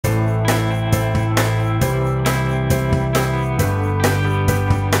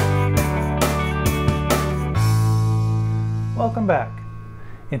Welcome back.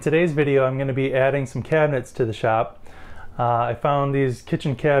 In today's video I'm going to be adding some cabinets to the shop. I found these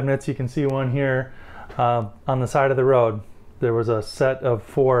kitchen cabinets. You can see one here on the side of the road. There was a set of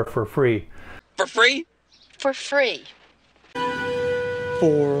 4 for free. For free? For free.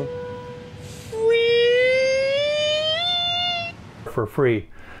 For free.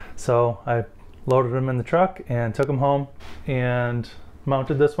 So I loaded them in the truck and took them home and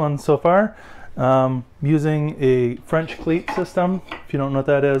mounted this one so far using a French Cleat system. If you don't know what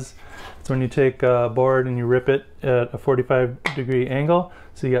that is, it's when you take a board and you rip it at a 45-degree angle.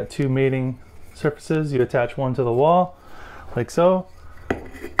 So you got 2 mating surfaces. You attach one to the wall like so,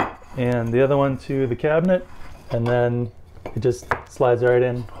 and the other one to the cabinet, and then it just slides right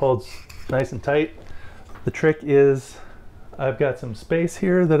in, holds nice and tight. The trick is I've got some space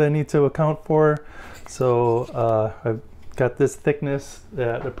here that I need to account for, so I've got this thickness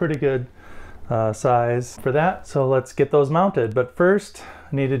at a pretty good size for that. So let's get those mounted. But first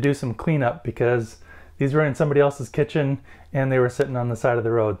I need to do some cleanup because these were in somebody else's kitchen and they were sitting on the side of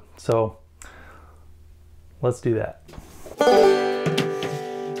the road. So let's do that.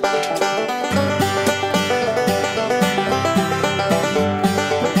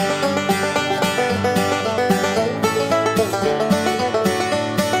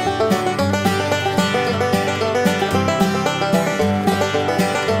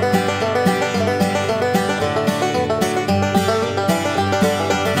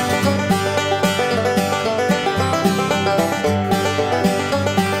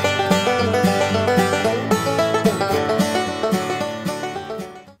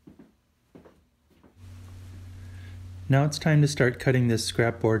 Now it's time to start cutting this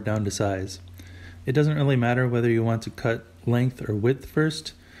scrap board down to size. It doesn't really matter whether you want to cut length or width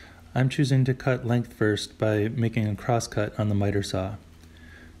first. I'm choosing to cut length first by making a crosscut on the miter saw.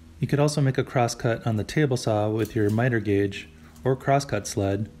 You could also make a crosscut on the table saw with your miter gauge or crosscut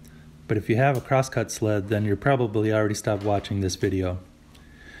sled, but if you have a crosscut sled, then you're probably already stopped watching this video.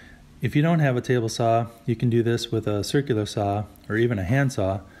 If you don't have a table saw, you can do this with a circular saw or even a hand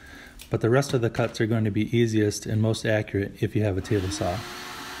saw, but the rest of the cuts are going to be easiest and most accurate if you have a table saw.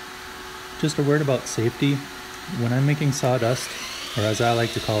 Just a word about safety. When I'm making sawdust, or as I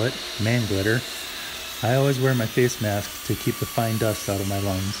like to call it, man glitter, I always wear my face mask to keep the fine dust out of my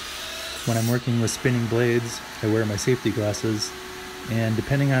lungs. When I'm working with spinning blades, I wear my safety glasses, and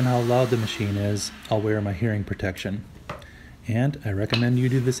depending on how loud the machine is, I'll wear my hearing protection. And I recommend you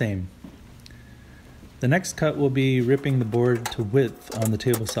do the same. The next cut will be ripping the board to width on the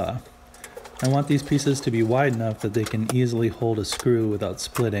table saw. I want these pieces to be wide enough that they can easily hold a screw without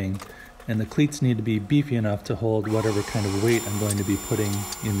splitting, and the cleats need to be beefy enough to hold whatever kind of weight I'm going to be putting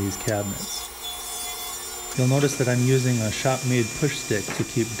in these cabinets. You'll notice that I'm using a shop-made push stick to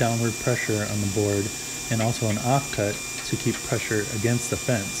keep downward pressure on the board, and also an offcut to keep pressure against the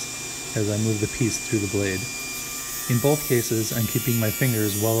fence as I move the piece through the blade. In both cases, I'm keeping my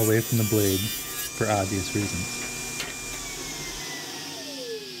fingers well away from the blade for obvious reasons.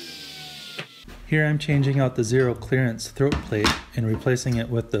 Here I'm changing out the zero clearance throat plate and replacing it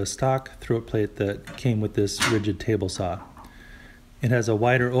with the stock throat plate that came with this rigid table saw. It has a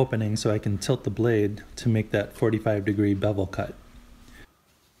wider opening so I can tilt the blade to make that 45-degree bevel cut.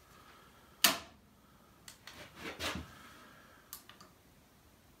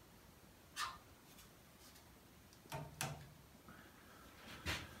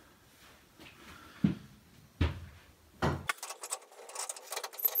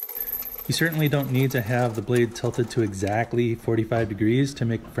 You certainly don't need to have the blade tilted to exactly 45 degrees to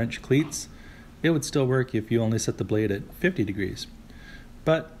make French cleats. It would still work if you only set the blade at 50 degrees.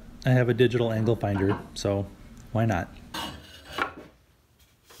 But I have a digital angle finder, so why not?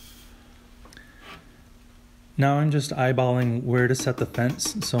 Now I'm just eyeballing where to set the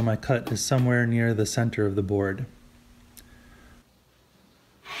fence so my cut is somewhere near the center of the board.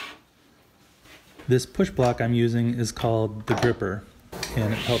 This push block I'm using is called the gripper,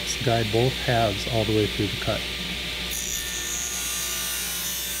 and it helps guide both halves all the way through the cut.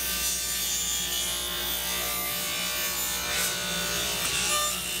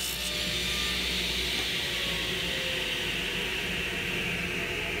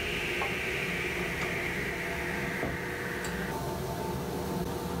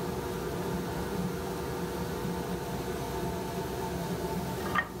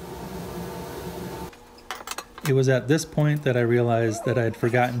 It was at this point that I realized that I had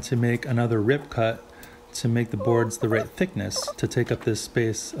forgotten to make another rip cut to make the boards the right thickness to take up this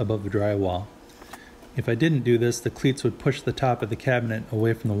space above the drywall. If I didn't do this, the cleats would push the top of the cabinet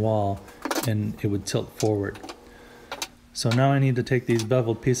away from the wall and it would tilt forward. So now I need to take these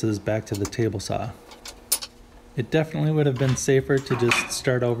beveled pieces back to the table saw. It definitely would have been safer to just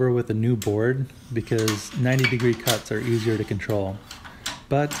start over with a new board because 90-degree cuts are easier to control.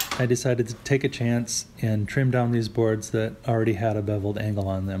 But I decided to take a chance and trim down these boards that already had a beveled angle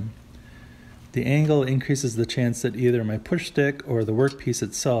on them. The angle increases the chance that either my push stick or the workpiece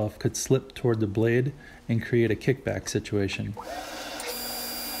itself could slip toward the blade and create a kickback situation.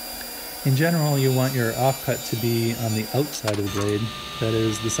 In general, you want your offcut to be on the outside of the blade, that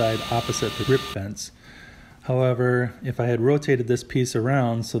is, the side opposite the grip fence. However, if I had rotated this piece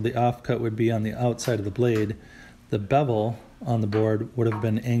around so the offcut would be on the outside of the blade, the bevel on the board would have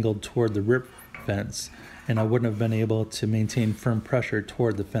been angled toward the rip fence, and I wouldn't have been able to maintain firm pressure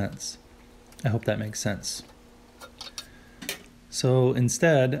toward the fence. I hope that makes sense. So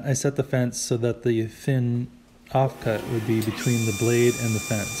instead, I set the fence so that the thin offcut would be between the blade and the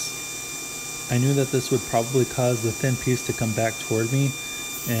fence. I knew that this would probably cause the thin piece to come back toward me,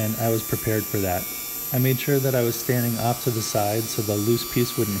 and I was prepared for that. I made sure that I was standing off to the side so the loose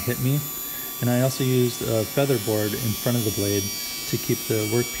piece wouldn't hit me, and I also used a feather board in front of the blade to keep the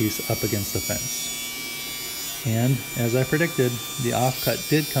workpiece up against the fence. And, as I predicted, the offcut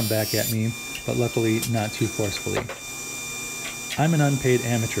did come back at me, but luckily not too forcefully. I'm an unpaid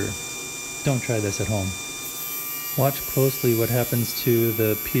amateur. Don't try this at home. Watch closely what happens to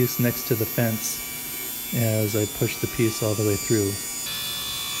the piece next to the fence as I push the piece all the way through.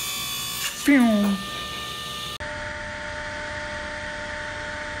 Phew!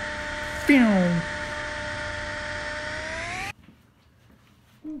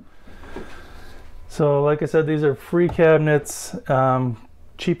 So like I said, these are free cabinets,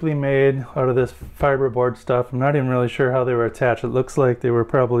 cheaply made out of this fiberboard stuff. I'm not even really sure how they were attached. It looks like they were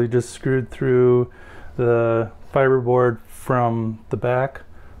probably just screwed through the fiberboard from the back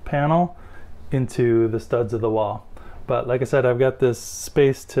panel into the studs of the wall. But like I said, I've got this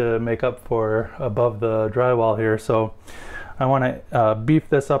space to make up for above the drywall here, so I want to beef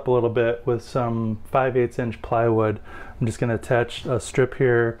this up a little bit with some 5/8 inch plywood. I'm just going to attach a strip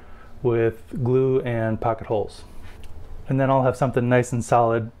here with glue and pocket holes. And then I'll have something nice and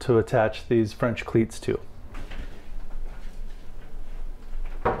solid to attach these French cleats to.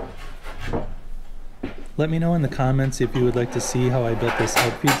 Let me know in the comments if you would like to see how I built this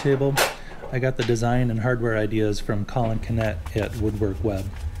outfeed table. I got the design and hardware ideas from Colin Knecht at Woodwork Web.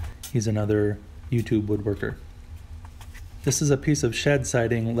 He's another YouTube woodworker. This is a piece of shed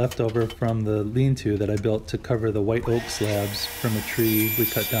siding left over from the lean-to that I built to cover the white oak slabs from a tree we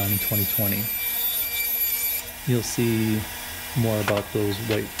cut down in 2020. You'll see more about those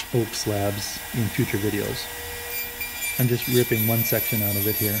white oak slabs in future videos. I'm just ripping one section out of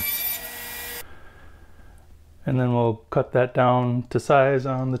it here. And then we'll cut that down to size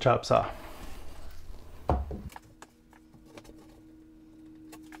on the chop saw.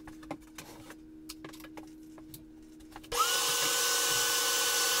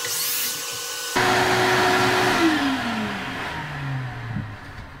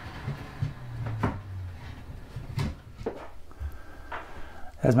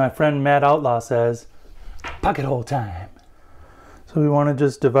 As my friend Matt Outlaw says, pocket hole time. So we want to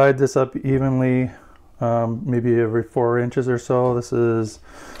just divide this up evenly, maybe every 4 inches or so. This is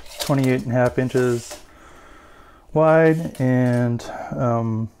 28.5 inches wide, and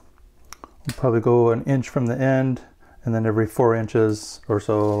we'll probably go an inch from the end, and then every 4 inches or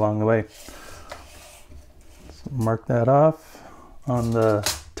so along the way. So mark that off on the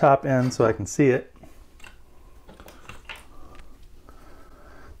top end so I can see it.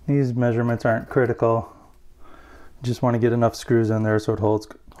 These measurements aren't critical. Just want to get enough screws in there so it holds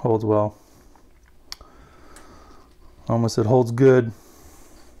well. Almost it holds good.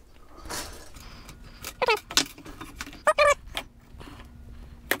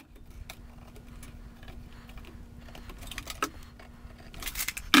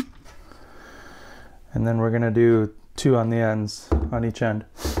 And then we're going to do 2 on the ends, on each end.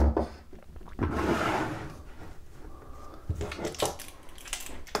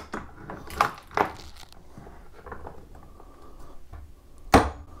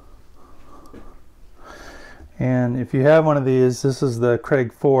 And if you have one of these, this is the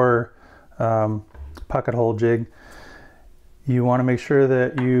Craig 4 pocket hole jig. You want to make sure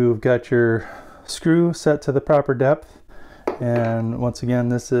that you've got your screw set to the proper depth. And once again,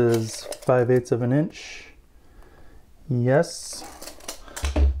 this is 5/8 of an inch. Yes.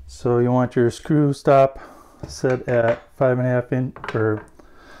 So you want your screw stop set at 5.5 inch, or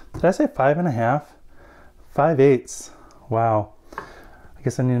did I say 5.5? 5/8. Wow. I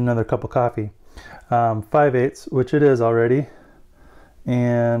guess I need another cup of coffee. 5/8, which it is already,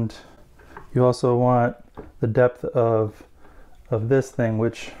 and you also want the depth of this thing,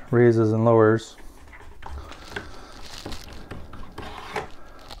 which raises and lowers.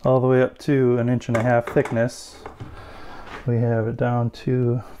 all the way up to 1.5 inch thickness. We have it down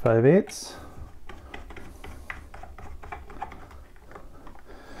to 5/8.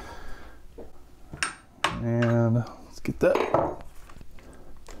 And let's get that.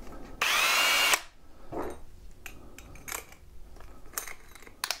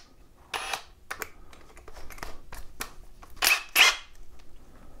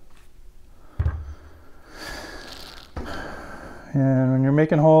 And when you're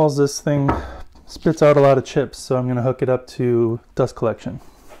making holes, this thing spits out a lot of chips, so I'm going to hook it up to dust collection.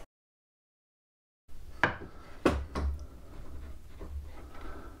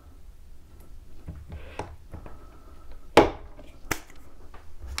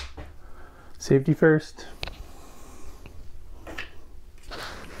 Safety first.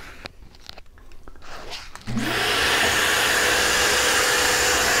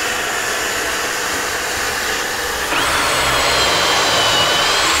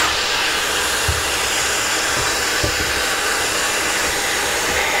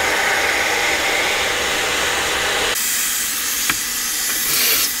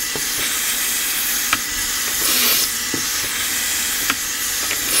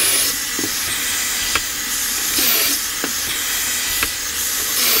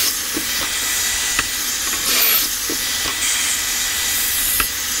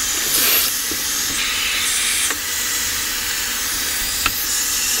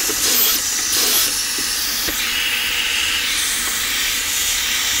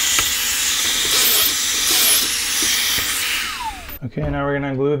 Okay, now we're going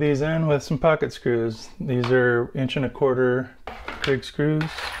to glue these in with some pocket screws. These are 1.25 inch Kreg screws.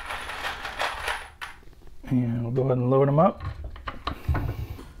 And we'll go ahead and load them up.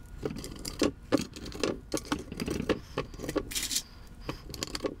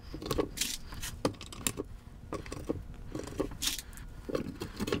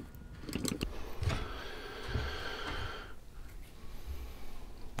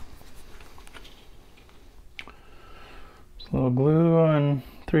 A little glue on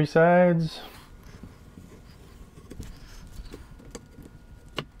 3 sides.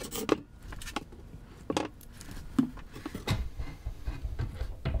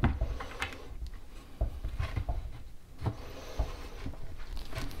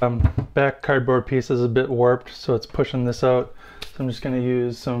 Back cardboard piece is a bit warped, so it's pushing this out. So I'm just going to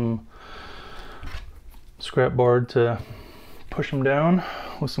use some scrap board to push them down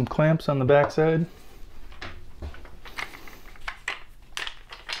with some clamps on the back side.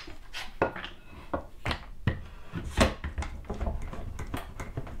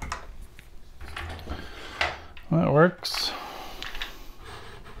 That works.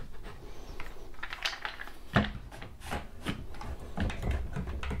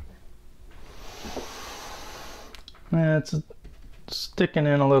 Yeah, it's sticking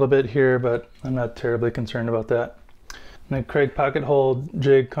in a little bit here, but I'm not terribly concerned about that. And the Kreg pocket hole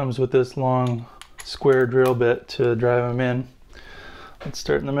jig comes with this long square drill bit to drive them in. Let's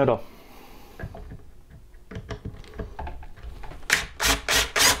start in the middle.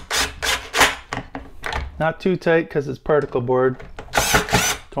 Not too tight because it's particle board.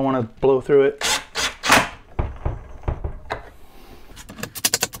 Don't want to blow through it.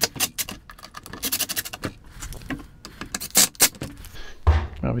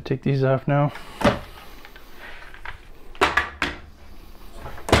 Now we take these off now.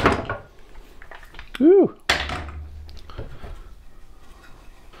 Ooh.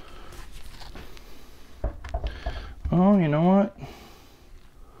 Oh, you know what?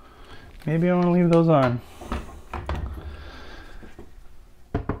 Maybe I want to leave those on.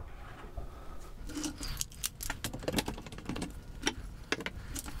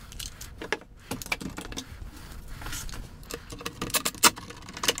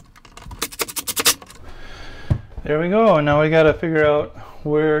 There we go. Now we got to figure out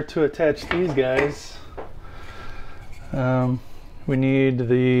where to attach these guys. We need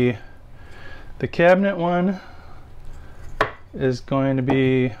the cabinet one is going to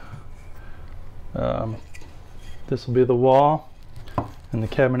be this will be the wall, and the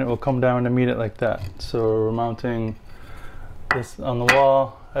cabinet will come down to meet it like that. So we're mounting this on the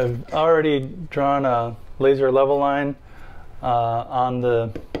wall. I've already drawn a laser level line on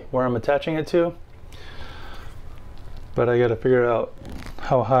the where I'm attaching it to, but I got to figure out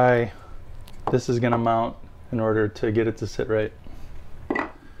how high this is going to mount in order to get it to sit right.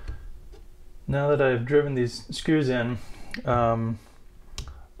 Now that I've driven these screws in,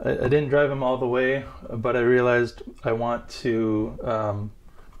 I didn't drive them all the way, but I realized I want to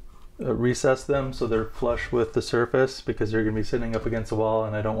recess them so they're flush with the surface, because they're going to be sitting up against the wall,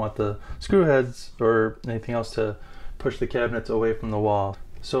 and I don't want the screw heads or anything else to push the cabinets away from the wall.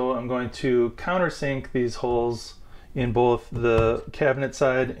 So I'm going to countersink these holes in both the cabinet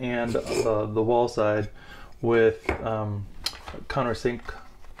side and the wall side with countersink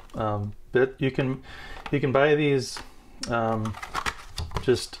bit. You can buy these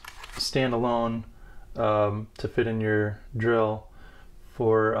just standalone to fit in your drill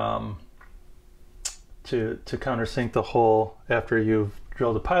for to countersink the hole after you've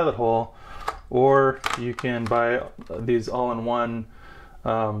drilled a pilot hole, or you can buy these all-in-one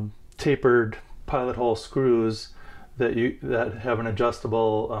tapered pilot hole screws that have an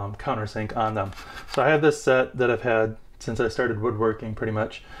adjustable countersink on them. So I have this set that I've had since I started woodworking, pretty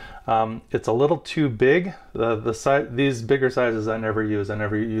much. It's a little too big. These bigger sizes I never use. I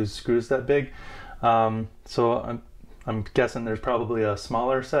never use screws that big. So I'm guessing there's probably a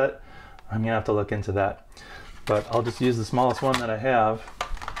smaller set. I'm gonna have to look into that. But I'll just use the smallest one that I have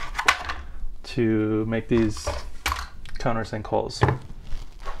to make these countersink holes. I'll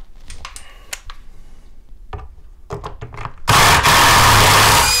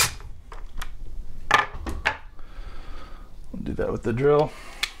do that with the drill.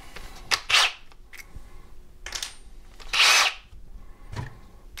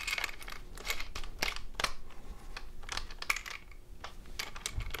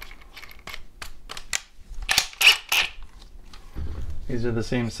 These are the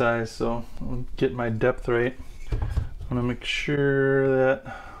same size, so I'll get my depth right. I want to make sure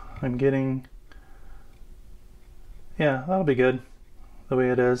that I'm getting, yeah, that'll be good the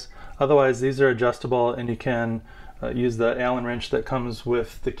way it is. Otherwise, these are adjustable, and you can use the Allen wrench that comes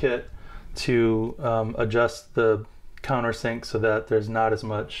with the kit to adjust the countersink so that there's not as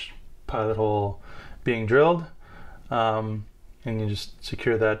much pilot hole being drilled, and you just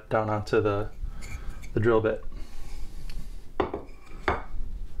secure that down onto the drill bit.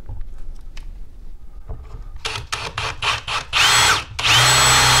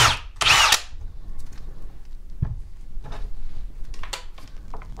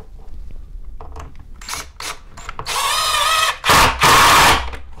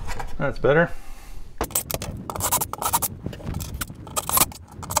 That's better.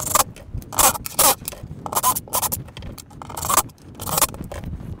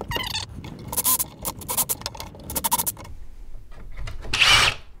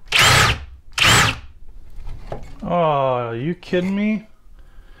 Oh, are you kidding me?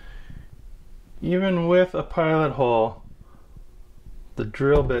 Even with a pilot hole, the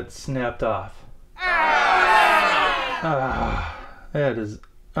drill bit snapped off. Ah, that is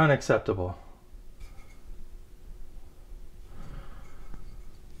unacceptable.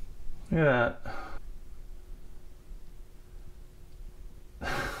 Look at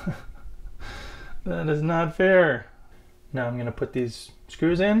that. That is not fair. Now I'm going to put these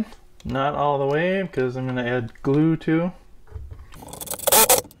screws in. Not all the way, because I'm going to add glue too.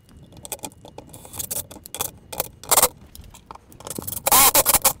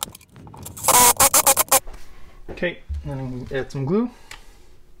 Okay, then I'm going to add some glue.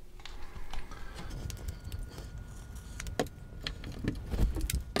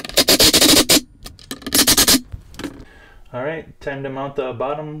 Alright, time to mount the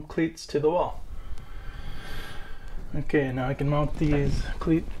bottom cleats to the wall. Okay, now I can mount these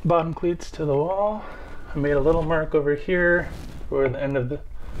bottom cleats to the wall. I made a little mark over here where the end of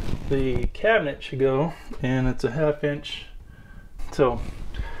the cabinet should go, and it's a 1/2 inch. So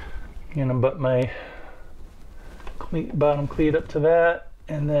I'm gonna butt my bottom cleat up to that,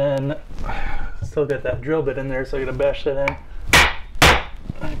 and then still got that drill bit in there, so I'm gonna bash that in.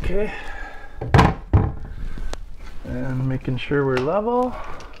 Okay. And making sure we're level.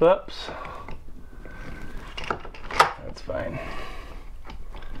 Whoops. That's fine.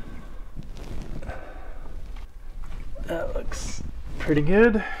 That looks pretty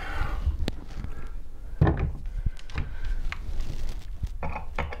good.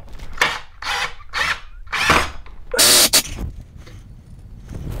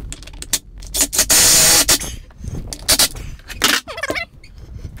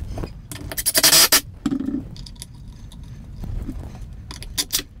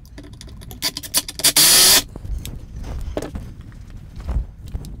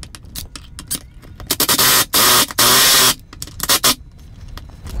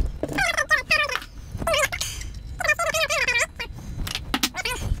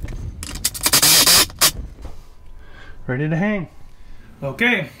 Ready to hang.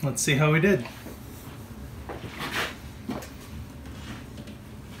 Okay, let's see how we did.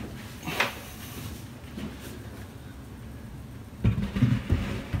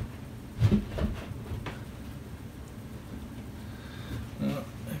 I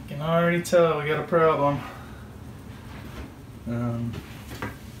can already tell we got a problem.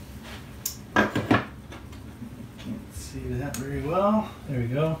 that very well. There we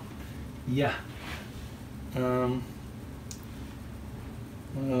go. Yeah. I don't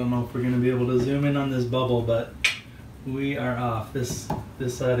know if we're going to be able to zoom in on this bubble, but we are off. This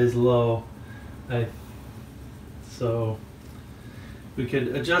side is low. So we could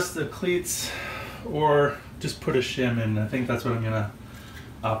adjust the cleats or just put a shim in. I think that's what I'm going to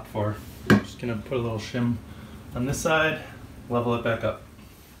opt for. I'm just going to put a little shim on this side, level it back up.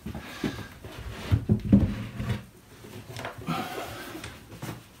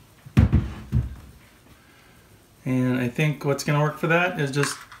 And I think what's going to work for that is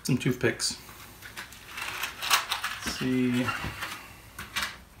just some toothpicks. Let's see,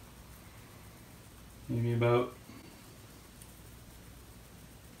 maybe about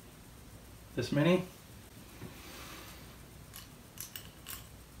this many.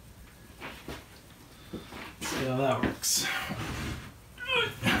 Let's see how that works.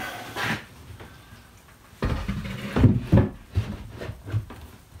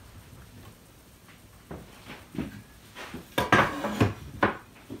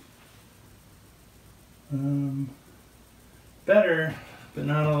 Better, but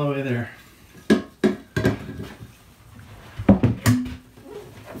not all the way there.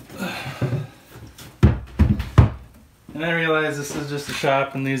 And I realize this is just a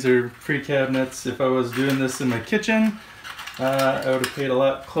shop and these are free cabinets. If I was doing this in my kitchen, I would have paid a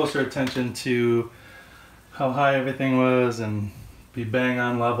lot closer attention to how high everything was and be bang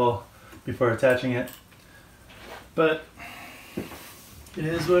on level before attaching it. But it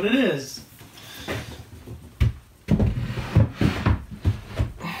is what it is.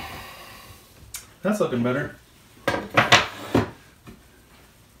 That's looking better.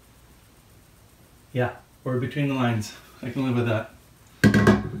 Yeah, we're between the lines. I can live with that.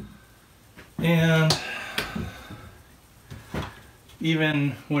 And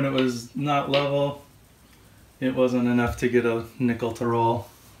even when it was not level, it wasn't enough to get a nickel to roll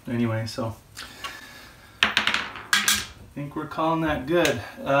anyway, so I think we're calling that good.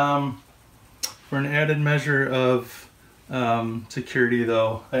 For an added measure of security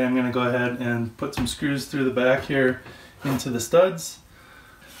though, I am going to go ahead and put some screws through the back here into the studs.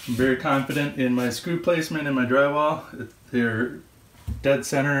 I'm very confident in my screw placement in my drywall. They're dead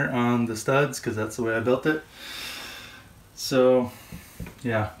center on the studs because that's the way I built it. So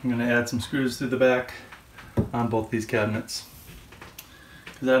yeah, I'm going to add some screws through the back on both these cabinets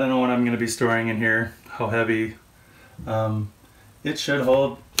because I don't know what I'm going to be storing in here, how heavy. It should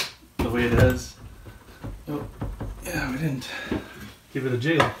hold the way it is. Oh. Yeah, we didn't give it a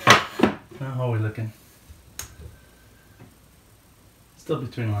jiggle. Now how are we looking? Still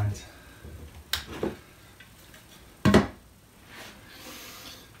between lines.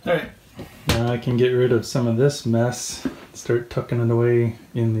 Alright, now I can get rid of some of this mess, start tucking it away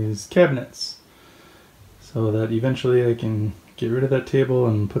in these cabinets so that eventually I can get rid of that table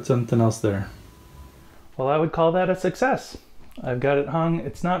and put something else there. Well, I would call that a success. I've got it hung.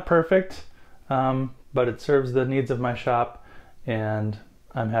 It's not perfect, but it serves the needs of my shop and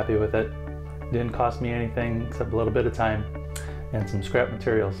I'm happy with it. It didn't cost me anything except a little bit of time and some scrap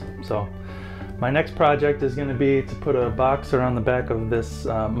materials. So my next project is going to be to put a box around the back of this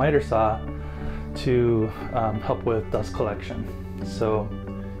miter saw to help with dust collection. So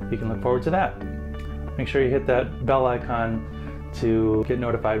you can look forward to that. Make sure you hit that bell icon to get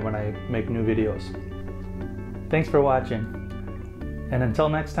notified when I make new videos. Thanks for watching, and until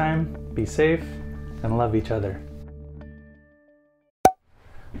next time, be safe and love each other.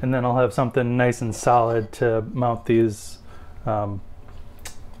 And then I'll have something nice and solid to mount these, what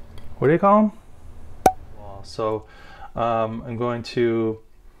do you call them? So I'm going to,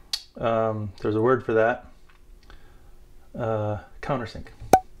 there's a word for that, countersink.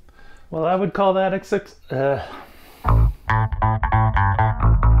 Well, I would call that a